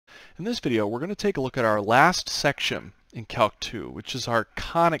In this video, we're going to take a look at our last section in Calc 2, which is our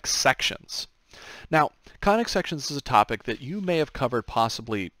conic sections. Now, conic sections is a topic that you may have covered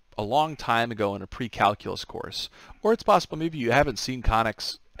possibly a long time ago in a pre-calculus course, or it's possible maybe you haven't seen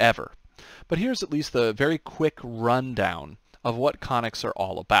conics ever. But here's at least the very quick rundown of what conics are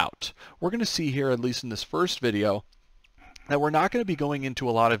all about. We're going to see here, at least in this first video, that we're not going to be going into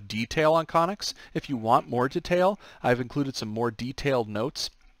a lot of detail on conics. If you want more detail, I've included some more detailed notes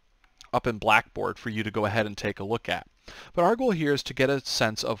up in Blackboard for you to go ahead and take a look at. But our goal here is to get a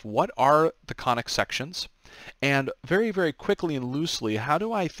sense of what are the conic sections, and very, very quickly and loosely, how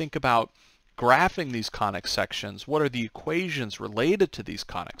do I think about graphing these conic sections? What are the equations related to these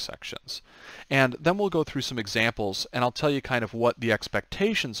conic sections? And then we'll go through some examples, and I'll tell you kind of what the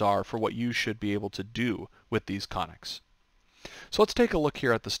expectations are for what you should be able to do with these conics. So let's take a look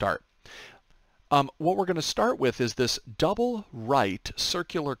here at the start. What we're going to start with is this double right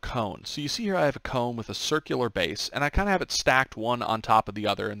circular cone. So you see here I have a cone with a circular base, and I kind of have it stacked one on top of the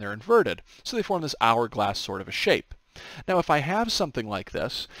other, and they're inverted. So they form this hourglass sort of a shape. Now if I have something like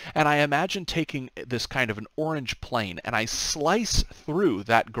this, and I imagine taking this kind of an orange plane, and I slice through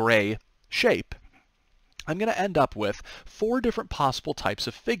that gray shape, I'm going to end up with 4 different possible types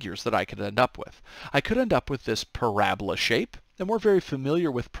of figures that I could end up with. I could end up with this parabola shape, and we're very familiar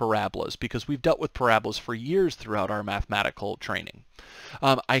with parabolas because we've dealt with parabolas for years throughout our mathematical training.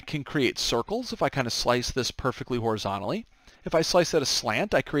 I can create circles if I kind of slice this perfectly horizontally. If I slice at a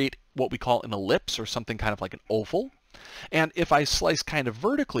slant, I create what we call an ellipse, or something kind of like an oval. And if I slice kind of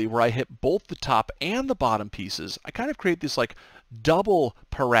vertically, where I hit both the top and the bottom pieces, I kind of create this like double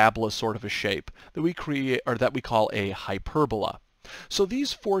parabola sort of a shape that we create, or that we call a hyperbola. So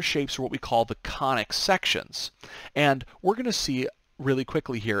these 4 shapes are what we call the conic sections. And we're going to see really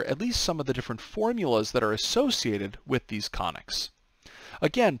quickly here at least some of the different formulas that are associated with these conics.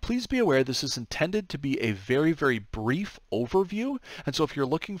 Again, please be aware this is intended to be a very, very brief overview, and so if you're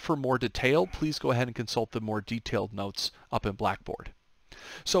looking for more detail, please go ahead and consult the more detailed notes up in Blackboard.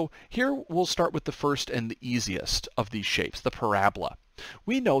 So here we'll start with the first and the easiest of these shapes, the parabola.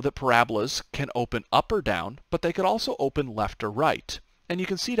 We know that parabolas can open up or down, but they could also open left or right. And you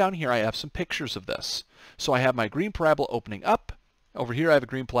can see down here I have some pictures of this. So I have my green parabola opening up. Over here I have a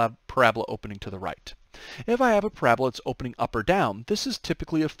green parabola opening to the right. If I have a parabola that's opening up or down, this is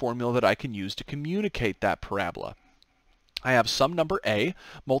typically a formula that I can use to communicate that parabola. I have some number a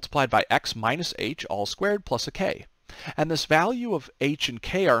multiplied by x minus h all squared plus a k. And this value of h and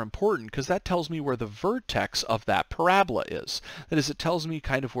k are important because that tells me where the vertex of that parabola is. That is, it tells me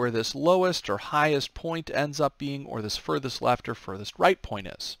kind of where this lowest or highest point ends up being, or this furthest left or furthest right point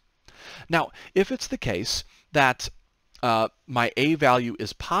is. Now, if it's the case that my a value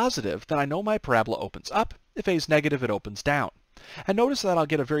is positive, then I know my parabola opens up. If a is negative, it opens down. And notice that I'll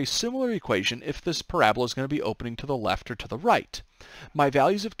get a very similar equation if this parabola is going to be opening to the left or to the right. My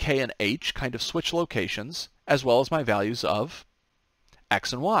values of k and h kind of switch locations, as well as my values of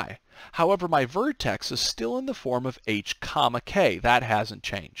x and y. However, my vertex is still in the form of h comma k. That hasn't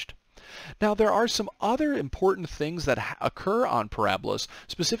changed. Now there are some other important things that occur on parabolas,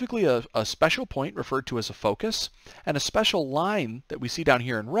 specifically a special point referred to as a focus, and a special line that we see down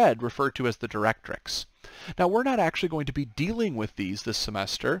here in red referred to as the directrix. Now we're not actually going to be dealing with these this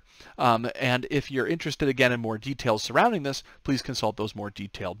semester, and if you're interested again in more details surrounding this, please consult those more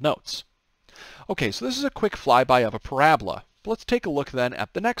detailed notes. Okay, so this is a quick flyby of a parabola. But let's take a look then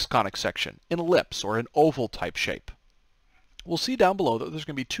at the next conic section, an ellipse or an oval type shape. We'll see down below that there's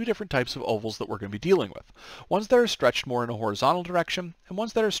going to be 2 different types of ovals that we're going to be dealing with. Ones that are stretched more in a horizontal direction, and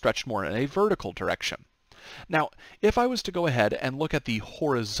ones that are stretched more in a vertical direction. Now, if I was to go ahead and look at the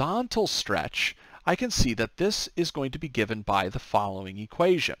horizontal stretch, I can see that this is going to be given by the following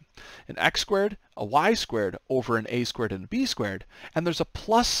equation. An x squared, a y squared over an a squared and a b squared, and there's a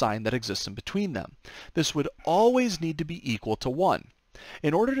plus sign that exists in between them. This would always need to be equal to 1.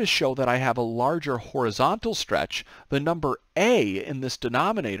 In order to show that I have a larger horizontal stretch, the number a in this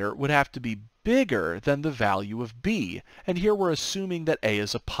denominator would have to be bigger than the value of b, and here we're assuming that a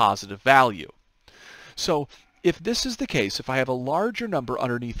is a positive value. So if this is the case, if I have a larger number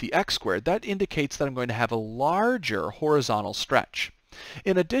underneath the x squared, that indicates that I'm going to have a larger horizontal stretch.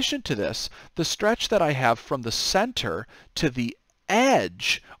 In addition to this, the stretch that I have from the center to the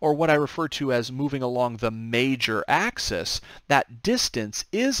edge, or what I refer to as moving along the major axis, that distance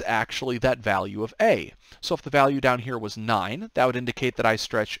is actually that value of a. So if the value down here was 9, that would indicate that I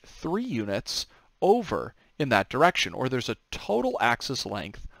stretch 3 units over in that direction, or there's a total axis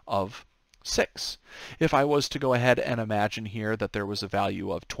length of 6. If I was to go ahead and imagine here that there was a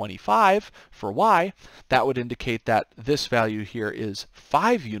value of 25 for y, that would indicate that this value here is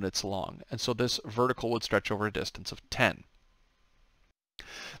 5 units long, and so this vertical would stretch over a distance of 10.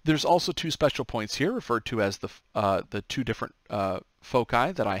 There's also two special points here referred to as the two different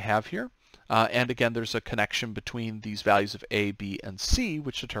foci that I have here. And again, there's a connection between these values of A, B, and C,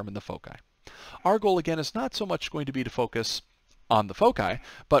 which determine the foci. Our goal, again, is not so much going to be to focus on the foci,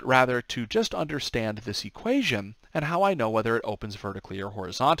 but rather to just understand this equation and how I know whether it opens vertically or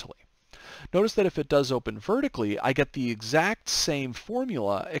horizontally. Notice that if it does open vertically, I get the exact same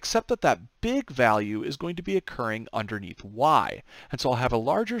formula, except that that big value is going to be occurring underneath y, and so I'll have a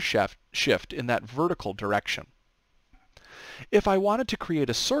larger shift in that vertical direction. If I wanted to create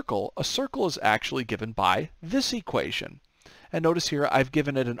a circle is actually given by this equation. And notice here I've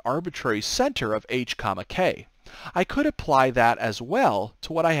given it an arbitrary center of h comma k. I could apply that as well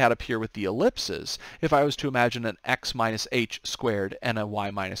to what I had up here with the ellipses. If I was to imagine an x minus h squared and a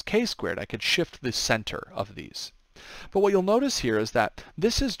y minus k squared, I could shift the center of these. But what you'll notice here is that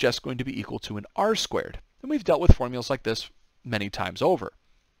this is just going to be equal to an r squared. And we've dealt with formulas like this many times over.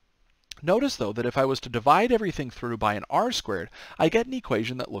 Notice, though, that if I was to divide everything through by an r squared, I get an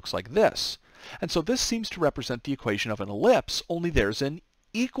equation that looks like this. And so this seems to represent the equation of an ellipse, only there's an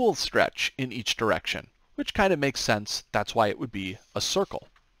equal stretch in each direction, which kind of makes sense. That's why it would be a circle.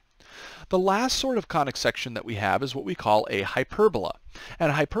 The last sort of conic section that we have is what we call a hyperbola.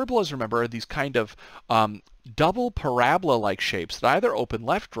 And hyperbolas, remember, are these kind of double parabola-like shapes that either open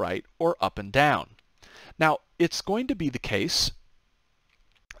left, right, or up and down. Now, it's going to be the case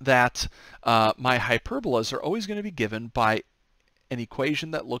that my hyperbolas are always going to be given by an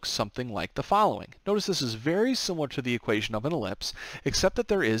equation that looks something like the following. Notice this is very similar to the equation of an ellipse, except that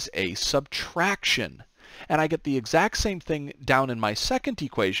there is a subtraction. And I get the exact same thing down in my second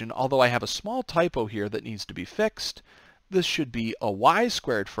equation, although I have a small typo here that needs to be fixed. This should be a y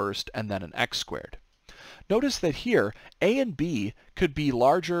squared first and then an x squared. Notice that here, A and B could be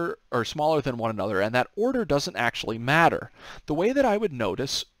larger or smaller than one another, and that order doesn't actually matter. The way that I would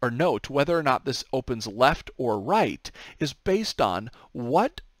notice or note whether or not this opens left or right is based on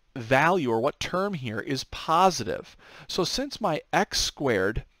what value or what term here is positive. So since my x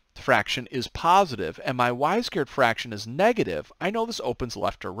squared fraction is positive and my y squared fraction is negative, I know this opens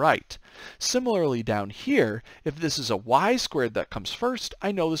left or right. Similarly down here, if this is a y squared that comes first,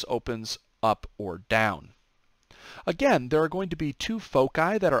 I know this opens up or down. Again, there are going to be two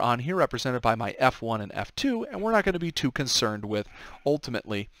foci that are on here represented by my F1 and F2, and we're not going to be too concerned with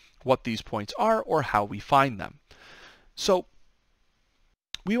ultimately what these points are or how we find them. So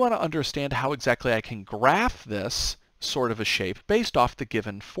we want to understand how exactly I can graph this sort of a shape based off the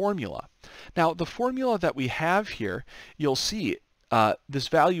given formula. Now, the formula that we have here, you'll see this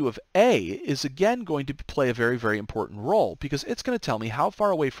value of A is again going to play a very, very important role because it's going to tell me how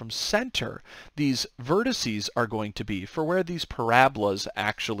far away from center these vertices are going to be for where these parabolas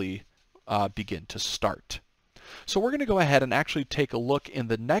actually begin to start. So we're going to go ahead and actually take a look in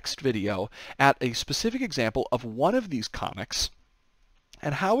the next video at a specific example of one of these conics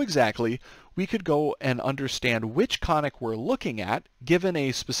and how exactly we could go and understand which conic we're looking at given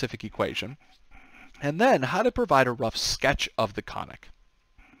a specific equation, and then how to provide a rough sketch of the conic.